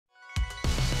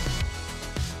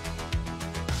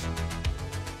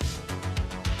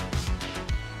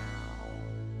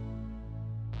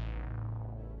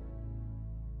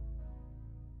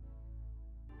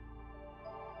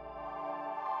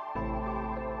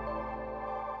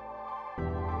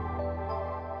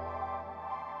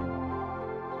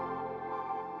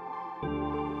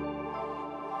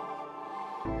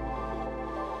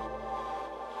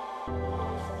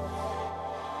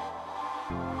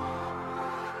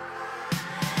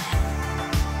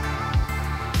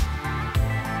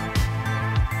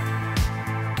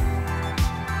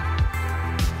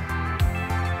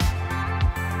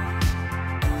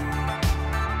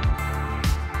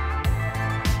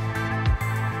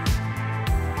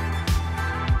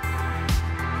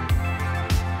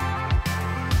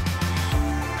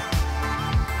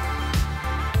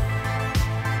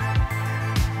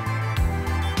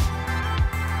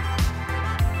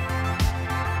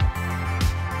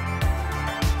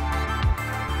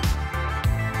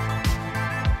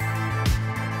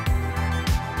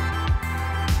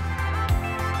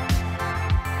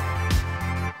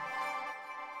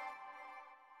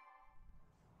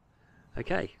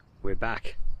Okay, we're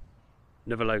back.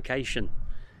 Another location,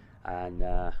 and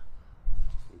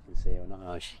you can see her.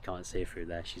 No, she can't see her through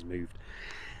there. She's moved.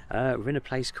 We're in a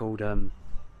place called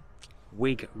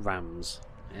Wigrams.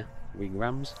 Yeah,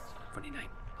 Wigrams. Funny name.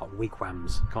 Oh,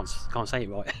 Wigrams. Can't say it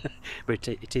right, but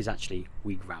it is actually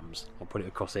Wigrams. I'll put it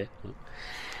across here.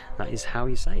 That is how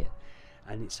you say it,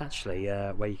 and it's actually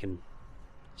where you can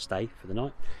stay for the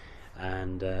night.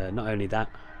 And not only that,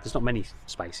 there's not many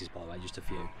spaces, by the way, just a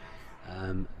few.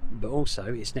 But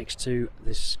also it's next to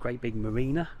this great big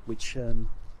marina, which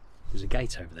there's a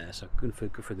gate over there, so go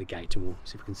through the gate and we'll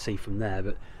see if we can see from there.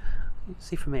 But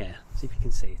see from here, see if you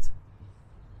can see it.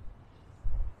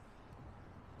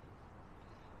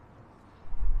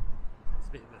 There's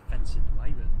a bit of a fence in the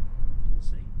way, but you can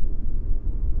see.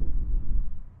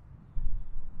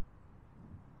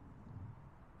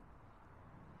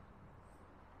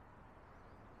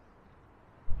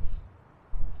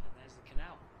 And there's the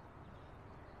canal.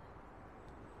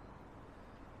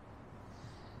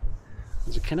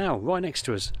 There's a canal right next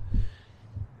to us,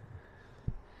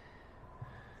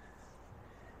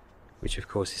 which of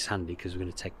course is handy because we're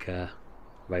going to take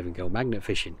Raven Girl magnet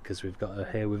fishing, because we've got her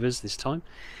here with us this time.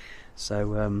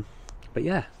 So but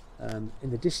yeah, in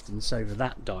the distance over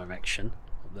that direction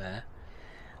up there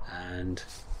and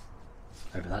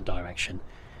over that direction,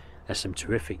 there's some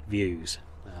terrific views.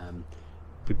 It'd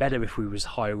be better if we was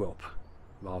higher up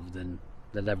rather than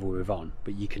the level we're on,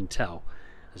 but you can tell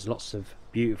there's lots of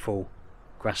beautiful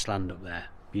grassland up there.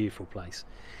 Beautiful place.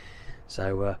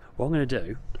 So what I'm going to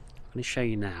do, I'm going to show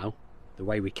you now the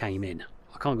way we came in.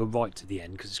 I can't go right to the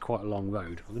end because it's quite a long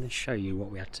road. I'm going to show you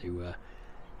what we had to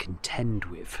contend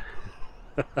with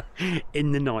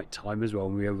in the night time as well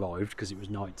when we arrived, because it was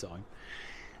night time.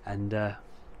 And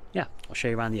yeah, I'll show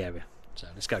you around the area. So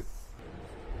let's go.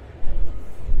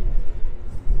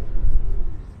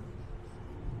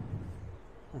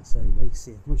 That's, there you go, you can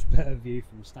see a much better view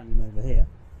from standing over here.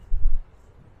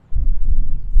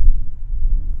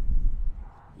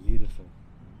 Beautiful.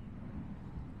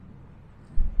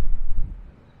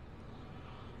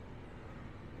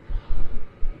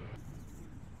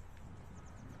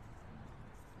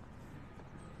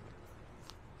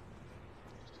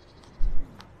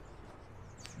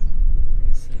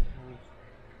 Let's see how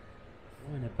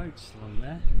we're in a boat along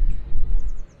there.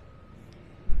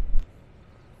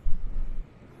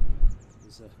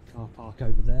 There's a car park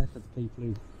over there for the people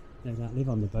who no doubt live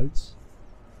on the boats.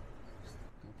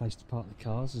 Place to park the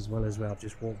cars, as well as where I've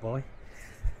just walked by.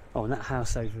 Oh, and that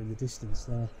house over in the distance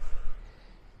there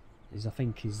is, I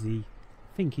think he's the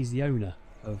owner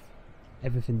of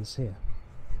everything that's here.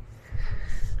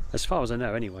 As far as I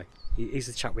know, anyway. He's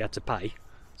the chap we had to pay,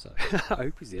 so I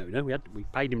hope he's the owner. We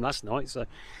paid him last night. So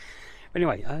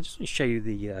anyway, I just want to show you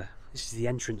the this is the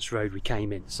entrance road we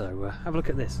came in. So have a look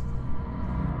at this.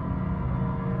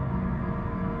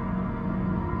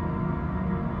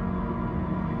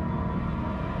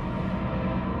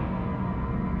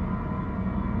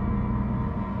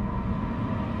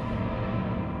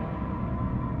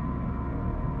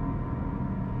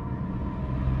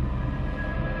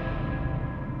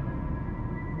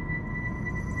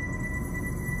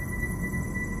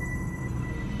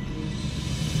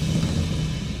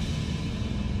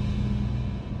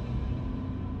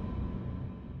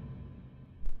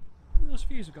 Nice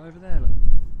views will go over there, look.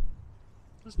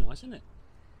 That's nice, isn't it?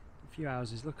 A few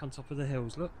houses, look, on top of the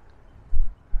hills, look.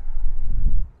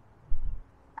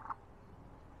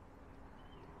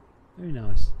 Very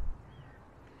nice.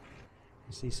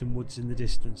 You see some woods in the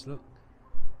distance, look.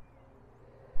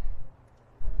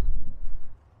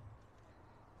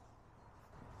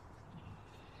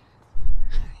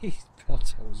 These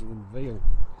potholes are unreal.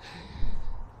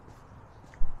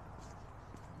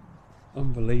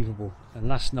 Unbelievable. And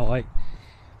last night,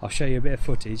 I'll show you a bit of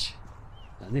footage,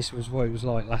 and this was what it was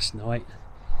like last night,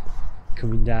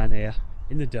 coming down here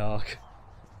in the dark,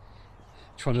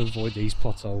 trying to avoid these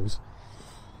potholes.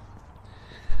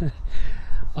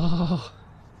 Oh,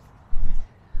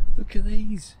 look at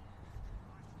these.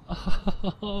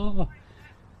 Oh,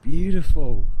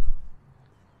 beautiful.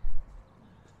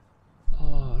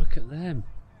 Oh, look at them.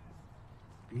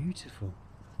 Beautiful.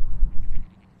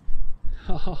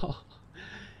 Oh,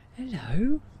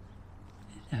 hello.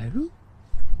 Hello.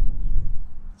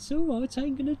 It's alright, I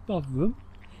ain't gonna bother them.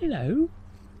 Hello.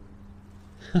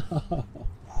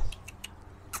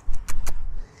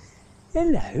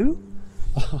 Hello.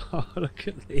 Oh, look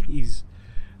at these.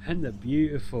 And they're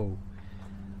beautiful.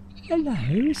 Hello,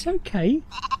 it's okay.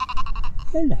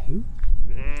 Hello.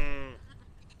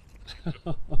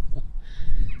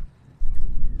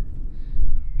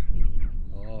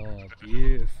 Oh,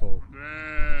 beautiful.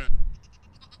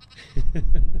 It's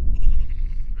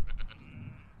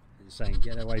saying,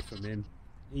 get away from him,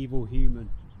 evil human.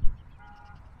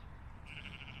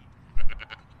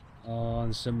 Oh,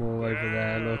 and some more over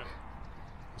there, look.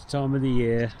 It's time of the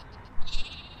year.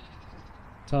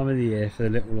 Time of the year for the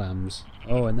little lambs.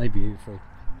 Oh, and they're beautiful.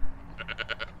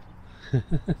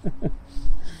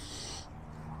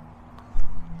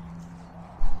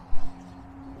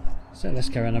 So let's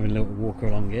go around having a little walk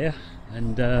along here,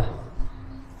 and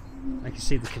I can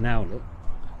see the canal, look.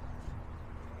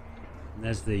 And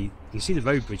there's you can see the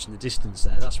road bridge in the distance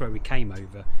there. That's where we came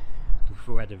over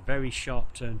before we had a very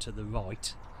sharp turn to the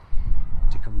right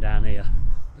to come down here.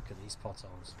 Look at these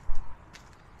potholes.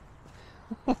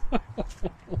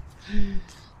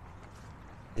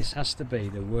 This has to be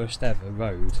the worst ever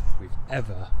road we've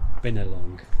ever been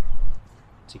along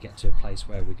to get to a place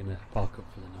where we're going to park up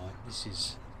for the night. This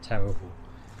is terrible.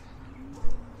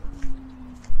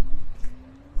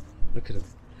 Look at them.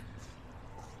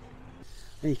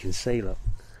 And you can see, look,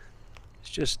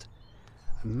 it's just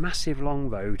a massive long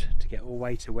road to get all the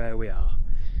way to where we are,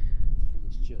 and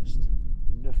it's just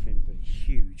nothing but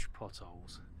huge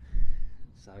potholes.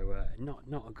 So not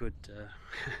a good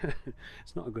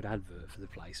it's not a good advert for the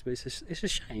place, but it's a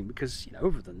shame because, you know,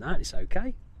 other than that it's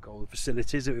okay. Got all the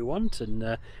facilities that we want, and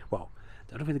well,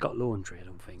 I don't think they've got laundry, I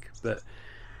don't think, but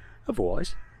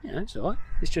otherwise, you know, it's alright.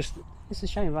 It's a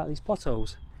shame about these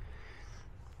potholes.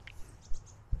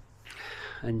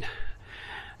 And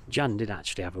Jan did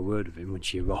actually have a word with him when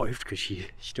she arrived, because she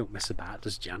don't mess about,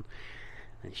 does Jan?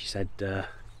 And she said,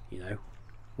 you know,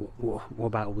 what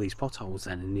about all these potholes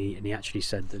then? And he actually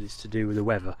said that it's to do with the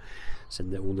weather, said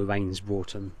that all the rain's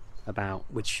brought them about,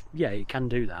 which, yeah, it can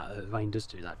do that. Rain does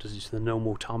do that, does it, to the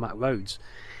normal tarmac roads.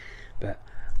 But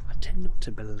I tend not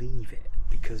to believe it,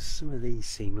 because some of these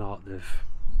seem like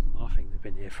I think they've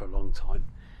been here for a long time.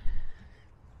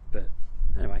 But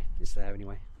anyway, it's there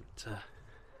anyway. But,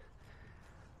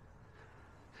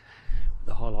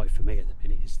 the highlight for me at the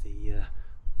minute is the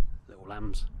little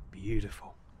lambs.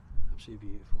 Beautiful, absolutely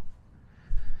beautiful.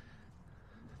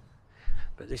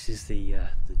 But this is the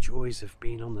joys of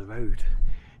being on the road,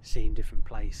 seeing different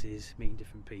places, meeting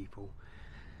different people,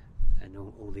 and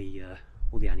all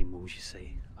the animals you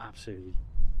see. Absolutely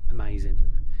amazing.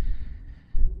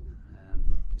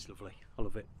 It's lovely. I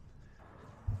love it.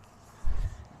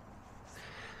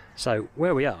 So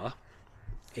where we are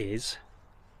is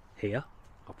here.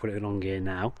 I'll put it along here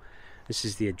now. This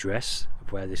is the address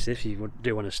of where this is. If you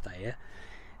do want to stay here,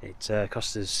 it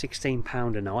costs us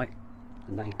 £16 a night,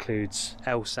 and that includes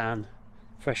Elsan,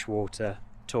 fresh water,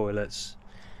 toilets.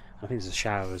 I think there's a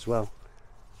shower as well.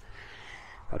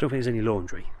 I don't think there's any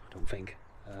laundry. I don't think,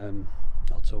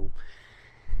 not at all.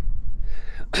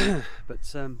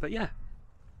 But yeah,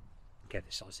 get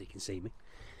this side so you can see me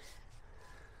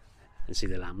and see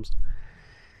the lambs.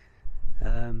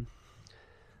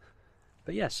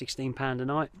 But yeah, £16 a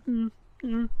night. I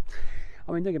mean,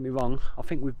 don't get me wrong, I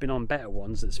think we've been on better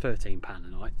ones that's £13 a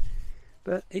night,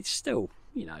 but it's still,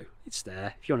 you know, it's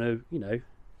there if you want to, you know,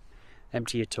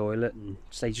 empty your toilet and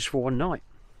stay just for one night.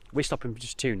 We're stopping for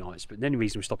just 2 nights, but the only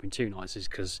reason we're stopping 2 nights is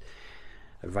because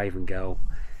of Raven Girl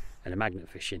and a magnet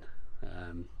fishing.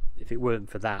 If it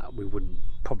weren't for that, we wouldn't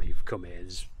probably have come here.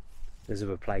 There's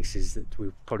other places that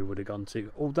we probably would have gone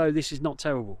to, although this is not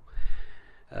terrible.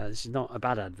 This is not a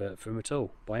bad advert for them at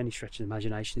all, by any stretch of the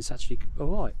imagination. It's actually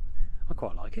alright. I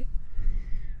quite like it.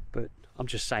 But I'm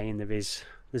just saying there's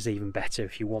even better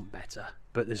if you want better,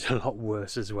 but there's a lot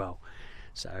worse as well.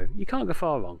 So you can't go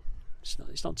far wrong.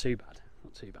 It's not too bad.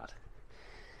 Not too bad.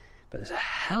 But there's a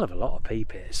hell of a lot of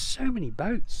people here. There's so many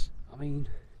boats. I mean,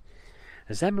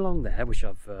 there's them along there, which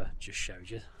I've just showed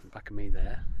you, the back of me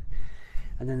there.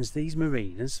 And then there's these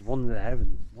marinas, one there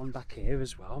and one back here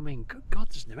as well. I mean, good God,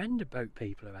 there's no end of boat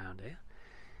people around here.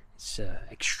 It's an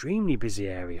extremely busy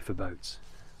area for boats.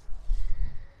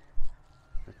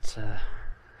 But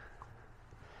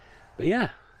yeah.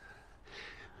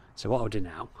 So what I'll do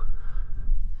now,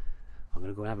 I'm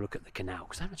going to go and have a look at the canal,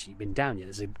 because I haven't actually been down yet.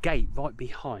 There's a gate right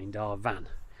behind our van.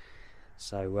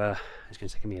 So it's going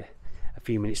to take me a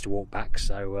few minutes to walk back.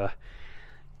 So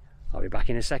I'll be back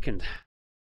in a second.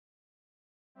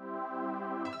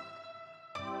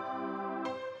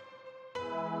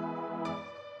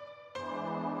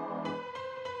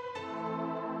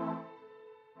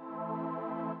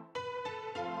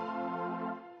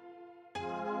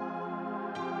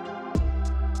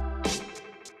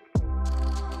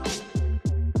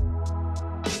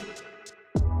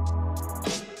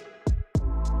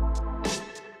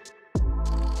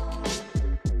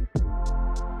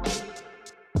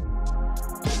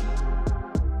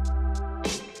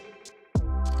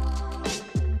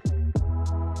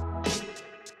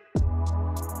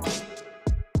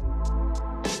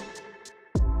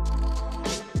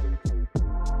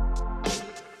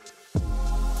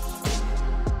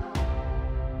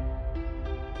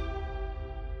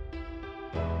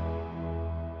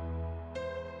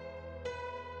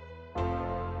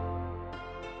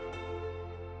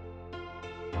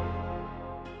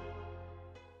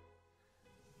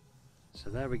 So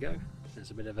there we go.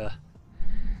 There's a bit of a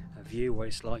view what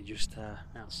it's like just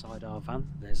outside our van.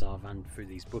 There's our van through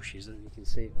these bushes. I don't know if you can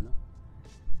see it or not.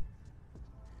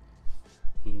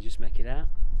 Can you just make it out?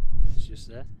 It's just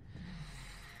there.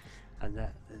 And the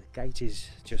gate is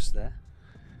just there.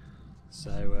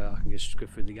 So I can just go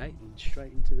through the gate and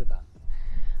straight into the van.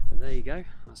 But there you go,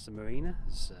 that's the marina.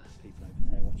 There's people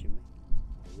over there watching me.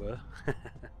 There were.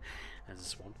 There's a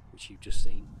swan, which you've just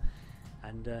seen.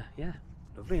 And yeah,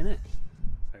 lovely, isn't it?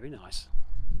 Very nice.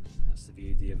 That's the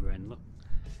view at the other end, look.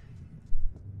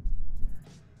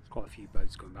 There's quite a few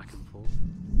boats going back and forth.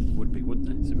 Would be, wouldn't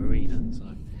it? It's a marina. So,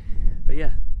 but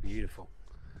yeah, beautiful.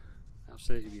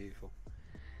 Absolutely beautiful.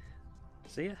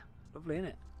 So yeah, lovely, isn't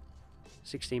it?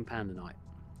 £16 a night.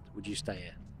 Would you stay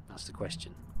here? That's the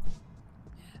question.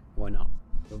 Yeah, why not?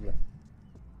 Lovely.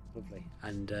 Lovely.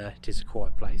 And it is a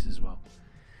quiet place as well.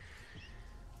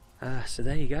 So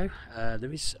there you go.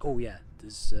 There is, oh yeah,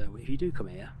 there's if you do come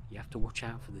here, you have to watch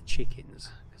out for the chickens,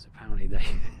 because apparently they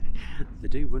they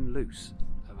do run loose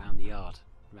around the yard,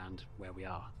 around where we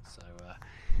are. So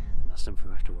that's something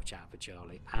we have to watch out for,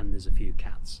 Charlie. And there's a few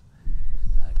cats,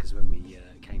 because when we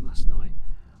came last night,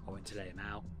 I went to let him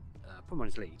out, put him on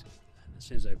his lead, and as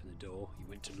soon as I opened the door, he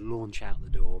went to launch out the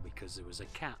door because there was a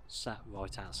cat sat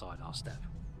right outside our step,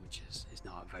 which is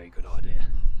not a very good idea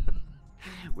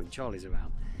when Charlie's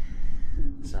around.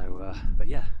 So, but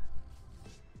yeah,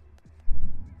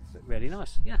 but really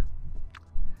nice, yeah.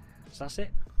 So that's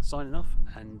it, signing off,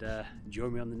 and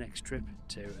join me on the next trip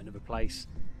to another place,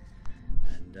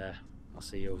 and I'll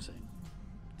see you all soon.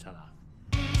 Ta-da.